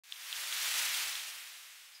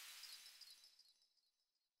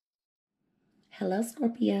Hello,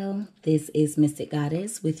 Scorpio. This is Mystic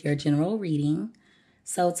Goddess with your general reading.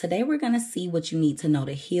 So today we're going to see what you need to know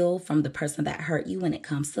to heal from the person that hurt you when it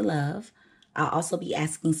comes to love. I'll also be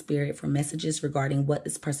asking Spirit for messages regarding what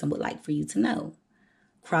this person would like for you to know.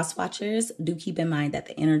 Cross watchers, do keep in mind that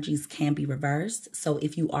the energies can be reversed. So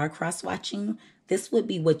if you are cross watching, this would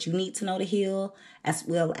be what you need to know to heal, as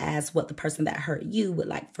well as what the person that hurt you would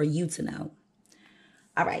like for you to know.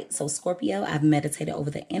 All right, so Scorpio, I've meditated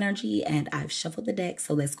over the energy and I've shuffled the deck,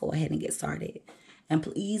 so let's go ahead and get started. And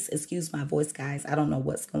please excuse my voice, guys. I don't know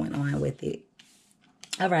what's going on with it.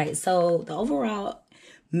 All right, so the overall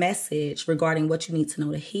message regarding what you need to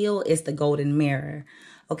know to heal is the golden mirror.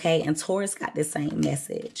 Okay, and Taurus got the same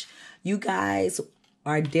message. You guys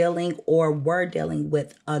are dealing or were dealing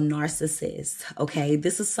with a narcissist. Okay,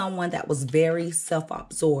 this is someone that was very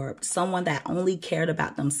self-absorbed, someone that only cared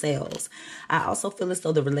about themselves. I also feel as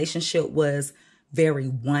though the relationship was very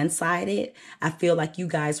one-sided. I feel like you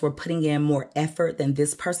guys were putting in more effort than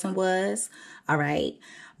this person was. All right.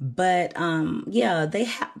 But yeah,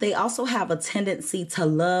 they also have a tendency to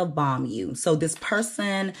love bomb you. So this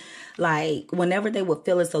person, like whenever they would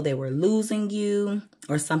feel as though they were losing you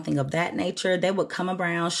or something of that nature, they would come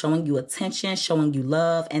around showing you attention, showing you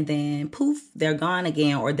love, and then poof, they're gone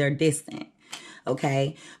again or they're distant.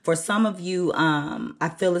 Okay. For some of you, I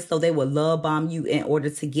feel as though they would love bomb you in order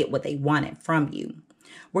to get what they wanted from you.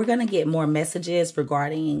 We're going to get more messages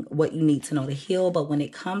regarding what you need to know to heal. But when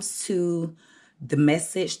it comes to the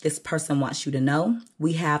message this person wants you to know,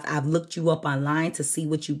 I've looked you up online to see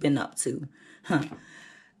what you've been up to.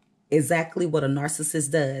 Exactly what a narcissist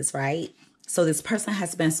does, right? So this person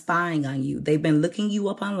has been spying on you. They've been looking you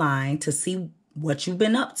up online to see what you've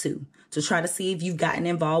been up to try to see if you've gotten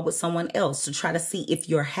involved with someone else, to try to see if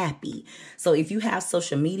you're happy. So if you have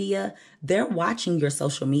social media, they're watching your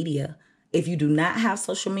social media. If you do not have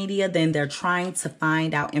social media, then they're trying to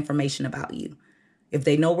find out information about you. If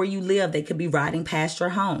they know where you live, they could be riding past your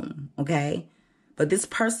home, okay? But this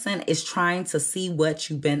person is trying to see what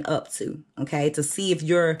you've been up to, okay? To see if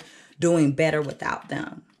you're doing better without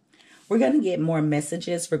them. We're going to get more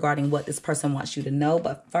messages regarding what this person wants you to know.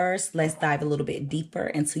 But first, let's dive a little bit deeper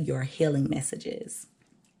into your healing messages.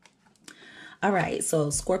 All right, so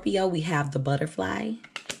Scorpio, we have the butterfly,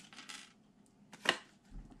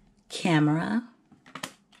 camera,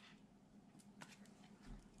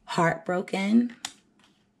 heartbroken,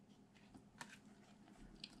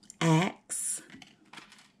 axe,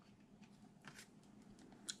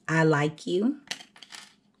 I like you,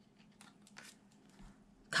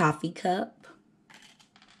 coffee cup,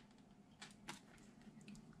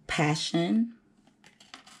 passion,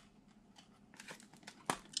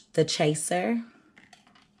 the chaser,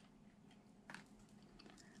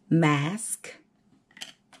 mask,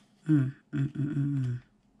 twin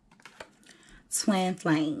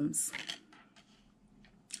flames.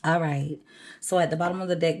 All right. So at the bottom of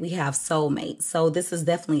the deck, we have soulmate. So this is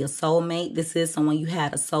definitely a soulmate. This is someone you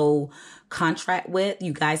had a soul contract with.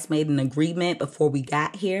 You guys made an agreement before we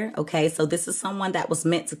got here. Okay. So this is someone that was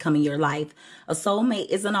meant to come in your life. A soulmate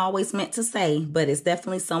isn't always meant to stay, but it's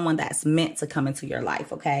definitely someone that's meant to come into your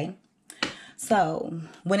life. Okay. So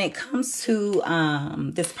when it comes to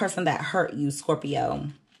this person that hurt you, Scorpio,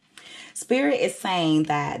 Spirit is saying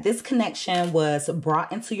that this connection was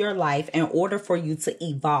brought into your life in order for you to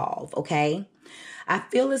evolve, okay? I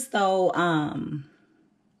feel as though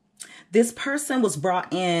this person was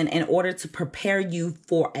brought in order to prepare you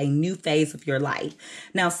for a new phase of your life.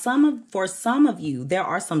 Now, for some of you, there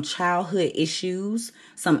are some childhood issues,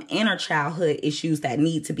 some inner childhood issues that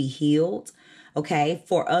need to be healed, okay?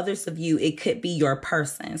 For others of you, it could be your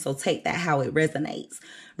person, so take that how it resonates.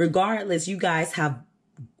 Regardless, you guys have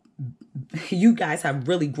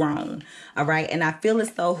really grown. All right. And I feel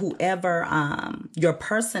as though whoever your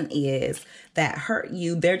person is that hurt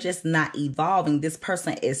you, they're just not evolving. This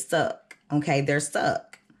person is stuck. Okay. They're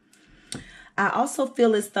stuck. I also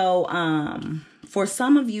feel as though for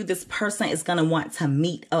some of you, this person is going to want to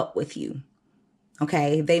meet up with you.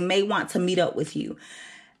 Okay. They may want to meet up with you.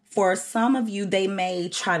 For some of you, they may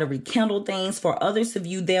try to rekindle things. For others of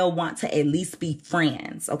you, they'll want to at least be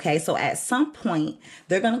friends. Okay, so at some point,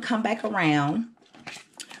 they're going to come back around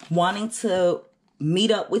wanting to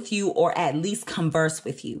meet up with you or at least converse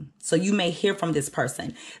with you. So you may hear from this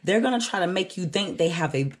person. They're going to try to make you think they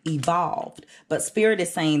have evolved, but Spirit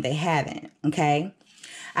is saying they haven't. Okay,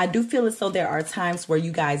 I do feel as though there are times where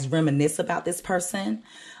you guys reminisce about this person.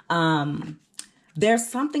 There's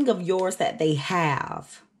something of yours that they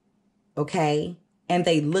have. Okay. and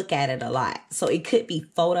they look at it a lot. So it could be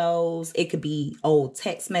photos. It could be old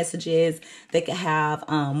text messages. They could have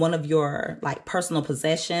one of your like personal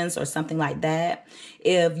possessions or something like that.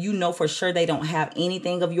 If you know for sure they don't have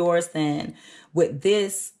anything of yours, then with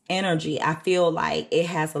this energy, I feel like it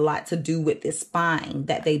has a lot to do with this spying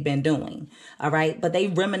that they've been doing. All right. But they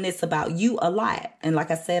reminisce about you a lot. And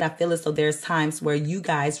like I said, I feel as though there's times where you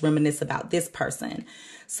guys reminisce about this person.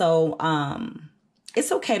 So, it's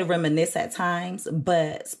okay to reminisce at times,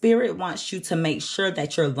 but Spirit wants you to make sure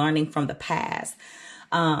that you're learning from the past.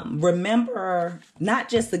 Remember not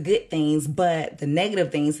just the good things, but the negative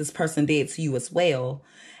things this person did to you as well.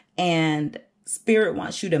 And Spirit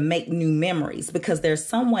wants you to make new memories, because there's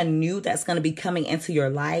someone new that's going to be coming into your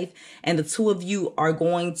life, and the two of you are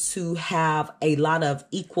going to have a lot of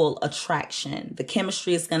equal attraction. The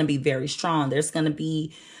chemistry is going to be very strong. There's going to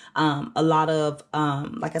be a lot of,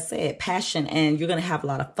 like I said, passion, and you're going to have a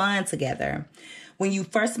lot of fun together. When you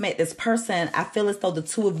first met this person, I feel as though the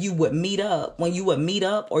two of you would meet up. When you would meet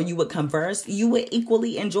up or you would converse, you would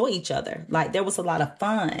equally enjoy each other. Like there was a lot of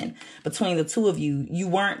fun between the two of you. You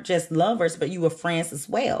weren't just lovers, but you were friends as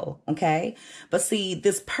well. Okay. But see,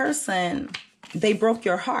 this person, they broke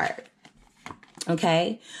your heart.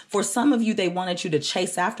 Okay. For some of you, they wanted you to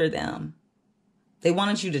chase after them. They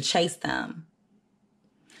wanted you to chase them.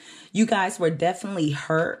 You guys were definitely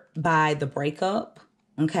hurt by the breakup.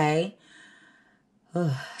 Okay.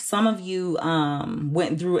 Some of you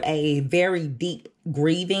went through a very deep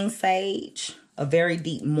grieving stage, a very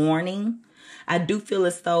deep mourning. I do feel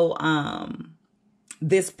as though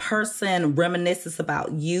this person reminisces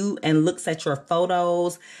about you and looks at your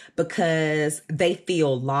photos because they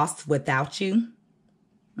feel lost without you.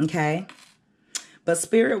 Okay. But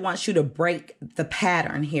Spirit wants you to break the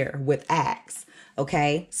pattern here with acts.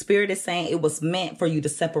 Okay. Spirit is saying it was meant for you to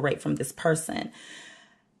separate from this person.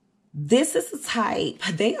 This is the type,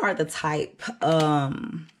 they're the type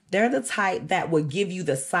that would give you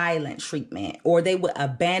the silent treatment, or they would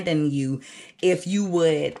abandon you if you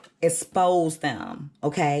would expose them.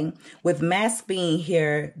 Okay. With mask being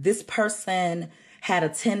here, this person had a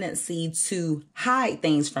tendency to hide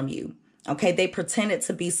things from you. Okay. They pretended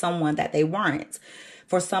to be someone that they weren't.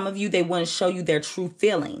 For some of you, they wouldn't show you their true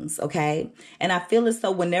feelings. Okay. And I feel as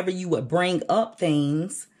though whenever you would bring up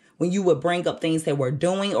things, when you would bring up things they were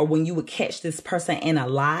doing, or when you would catch this person in a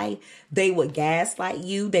lie, they would gaslight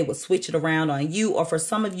you. They would switch it around on you. Or for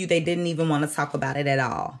some of you, they didn't even want to talk about it at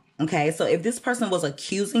all. Okay. So if this person was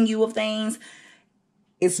accusing you of things,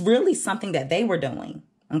 it's really something that they were doing.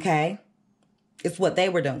 Okay. It's what they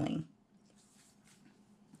were doing.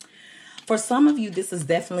 For some of you, this is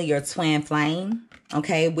definitely your twin flame.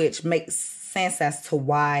 Okay. Which makes sense as to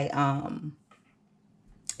why,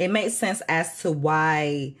 it makes sense as to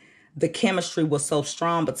why the chemistry was so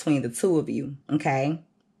strong between the two of you. Okay.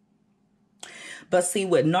 But see,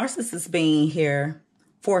 with narcissists being here,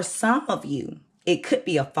 for some of you, it could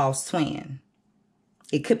be a false twin.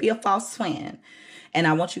 It could be a false twin. And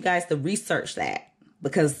I want you guys to research that,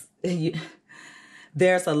 because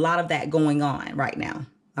there's a lot of that going on right now.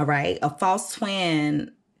 All right. A false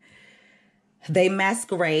twin, they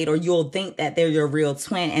masquerade, or you'll think that they're your real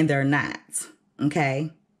twin and they're not.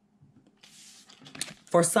 Okay.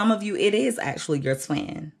 For some of you, it is actually your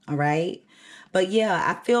twin. All right. But yeah,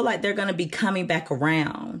 I feel like they're going to be coming back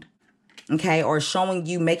around. Okay. Or showing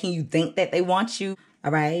you, making you think that they want you.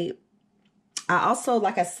 All right. I also,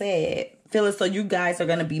 like I said, feel as though you guys are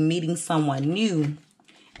going to be meeting someone new.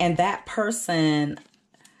 And that person,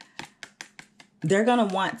 they're going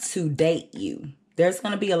to want to date you. There's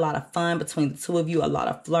going to be a lot of fun between the two of you, a lot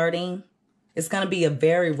of flirting. It's going to be a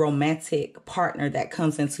very romantic partner that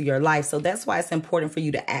comes into your life. So that's why it's important for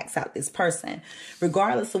you to ask out this person.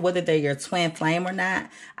 Regardless of whether they're your twin flame or not,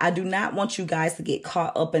 I do not want you guys to get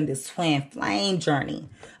caught up in this twin flame journey.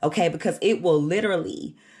 Okay, because it will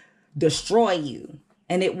literally destroy you.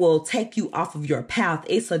 And it will take you off of your path.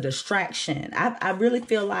 It's a distraction. I really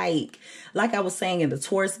feel like I was saying in the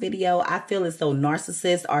Taurus video, I feel as though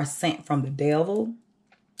narcissists are sent from the devil.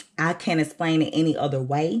 I can't explain it any other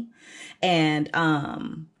way. And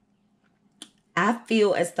I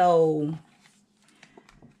feel as though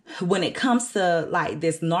when it comes to like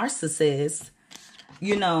this narcissist,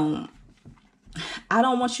 you know, I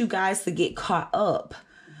don't want you guys to get caught up.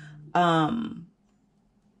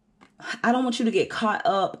 I don't want you to get caught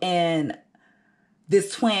up in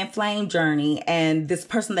this twin flame journey, and this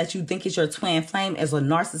person that you think is your twin flame is a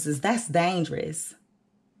narcissist. That's dangerous.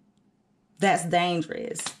 That's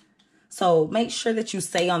dangerous. So make sure that you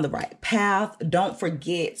stay on the right path. Don't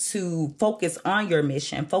forget to focus on your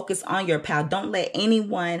mission. Focus on your path. Don't let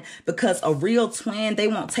anyone, because a real twin, they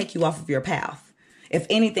won't take you off of your path. If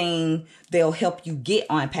anything, they'll help you get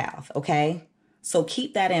on path, okay? So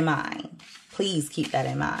keep that in mind. Please keep that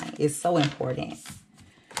in mind. It's so important.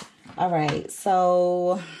 All right,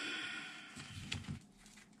 so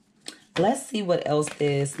let's see what else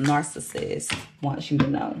this narcissist wants you to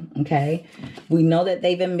know, okay? We know that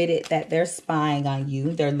they've admitted that they're spying on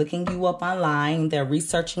you. They're looking you up online. They're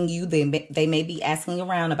researching you. They may be asking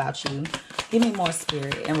around about you. Give me more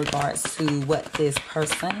spirit in regards to what this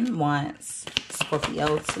person wants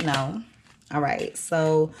Scorpio to know. All right,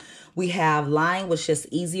 so we have lying was just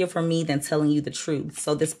easier for me than telling you the truth.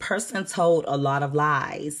 So this person told a lot of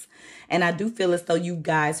lies. And I do feel as though you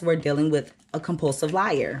guys were dealing with a compulsive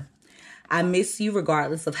liar. I miss you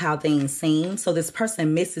regardless of how things seem. So this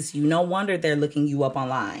person misses you. No wonder they're looking you up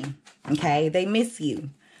online. Okay, they miss you.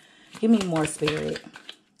 Give me more spirit.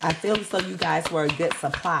 I feel as though you guys were a good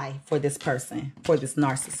supply for this person, for this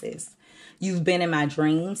narcissist. You've been in my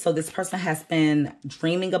dreams. So this person has been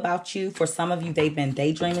dreaming about you. For some of you, they've been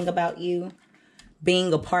daydreaming about you.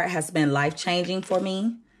 Being apart has been life-changing for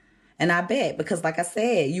me. And I bet, because like I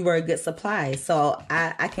said, you were a good supply. So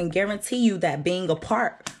I can guarantee you that being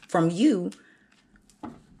apart from you,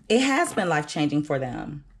 it has been life-changing for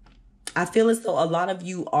them. I feel as though a lot of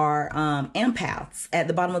you are empaths. At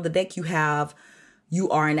the bottom of the deck, you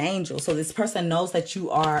are an angel. So this person knows that you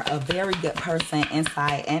are a very good person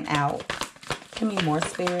inside and out. Give me more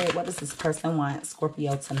spirit. What does this person want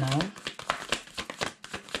Scorpio to know?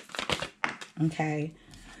 Okay.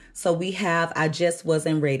 So we have, I just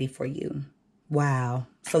wasn't ready for you. Wow.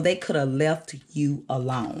 So they could have left you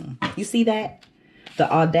alone. You see that?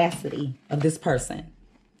 The audacity of this person.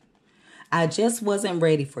 I just wasn't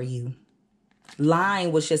ready for you.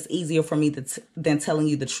 Lying was just easier for me than telling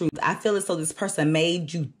you the truth. I feel as though this person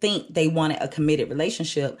made you think they wanted a committed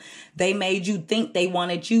relationship. They made you think they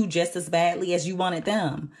wanted you just as badly as you wanted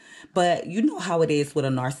them. But you know how it is with a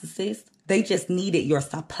narcissist. They just needed your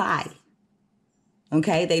supply.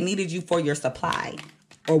 Okay? They needed you for your supply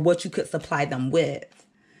or what you could supply them with.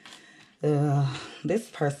 This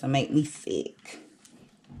person made me sick.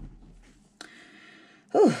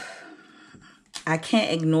 Whew. I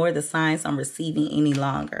can't ignore the signs I'm receiving any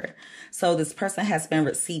longer. So this person has been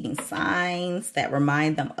receiving signs that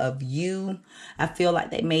remind them of you. I feel like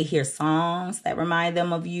they may hear songs that remind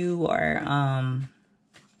them of you, or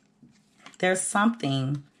there's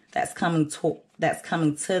something that's coming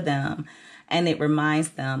to them and it reminds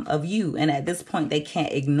them of you. And at this point, they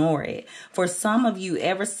can't ignore it. For some of you,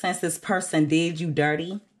 ever since this person did you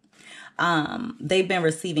dirty, they've been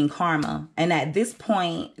receiving karma. And at this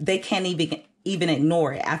point, they can't even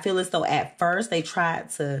ignore it. I feel as though at first they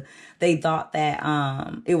thought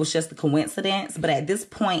that it was just a coincidence, but at this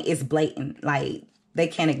point it's blatant. Like, they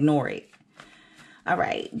can't ignore it. All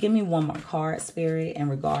right, give me one more card, Spirit, in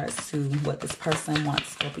regards to what this person wants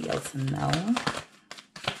Scorpio to know.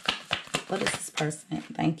 What is this person?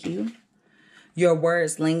 Thank you. Your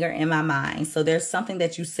words linger in my mind. So there's something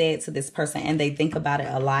that you said to this person and they think about it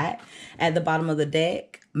a lot. At the bottom of the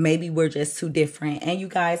deck, maybe we're just too different. And you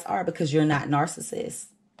guys are, because you're not narcissists.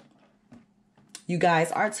 You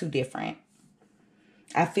guys are too different.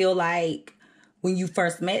 I feel like when you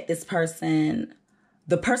first met this person,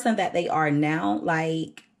 the person that they are now,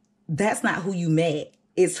 like, that's not who you met.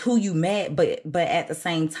 It's who you met, but at the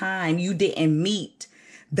same time, you didn't meet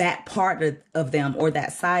that part of them or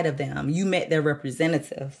that side of them. You met their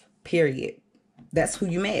representative, period. That's who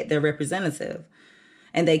you met, their representative.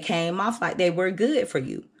 And they came off like they were good for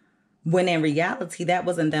you. When in reality, that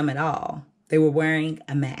wasn't them at all. They were wearing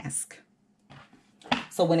a mask.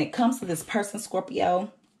 So when it comes to this person,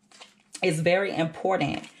 Scorpio, it's very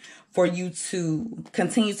important for you to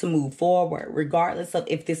continue to move forward, regardless of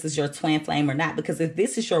if this is your twin flame or not. Because if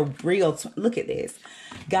this is your real, look at this.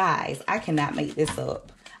 Guys, I cannot make this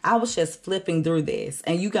up. I was just flipping through this.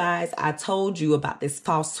 And you guys, I told you about this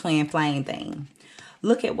false twin flame thing.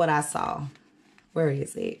 Look at what I saw. Where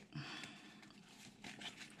is it?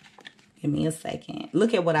 Give me a second.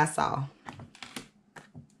 Look at what I saw.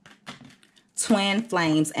 Twin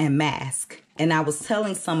flames and mask. And I was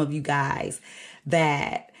telling some of you guys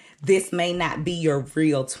that this may not be your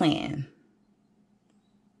real twin.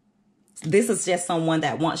 This is just someone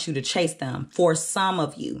that wants you to chase them, for some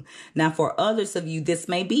of you. Now, for others of you, this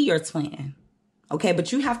may be your twin. Okay,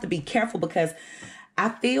 but you have to be careful, because I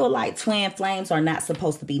feel like twin flames are not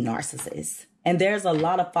supposed to be narcissists. And there's a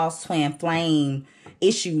lot of false twin flame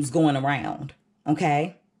issues going around.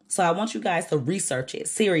 Okay, so I want you guys to research it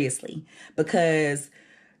seriously, because,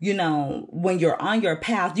 you know, when you're on your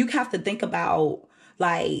path, you have to think about,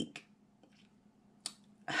 like,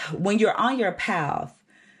 when you're on your path,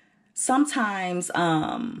 sometimes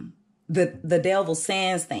the devil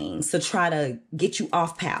sends things to try to get you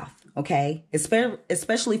off path. Okay.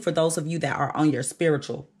 Especially for those of you that are on your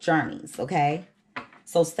spiritual journeys. Okay.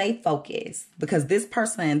 So stay focused, because this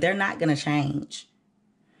person, they're not going to change.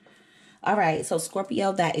 All right. So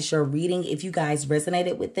Scorpio, that is your reading. If you guys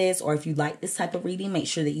resonated with this, or if you like this type of reading, make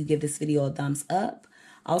sure that you give this video a thumbs up.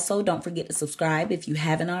 Also, don't forget to subscribe if you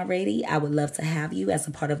haven't already. I would love to have you as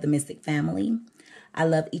a part of the Mystic family. I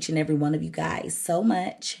love each and every one of you guys so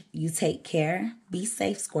much. You take care. Be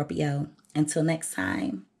safe, Scorpio. Until next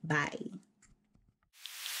time. Bye.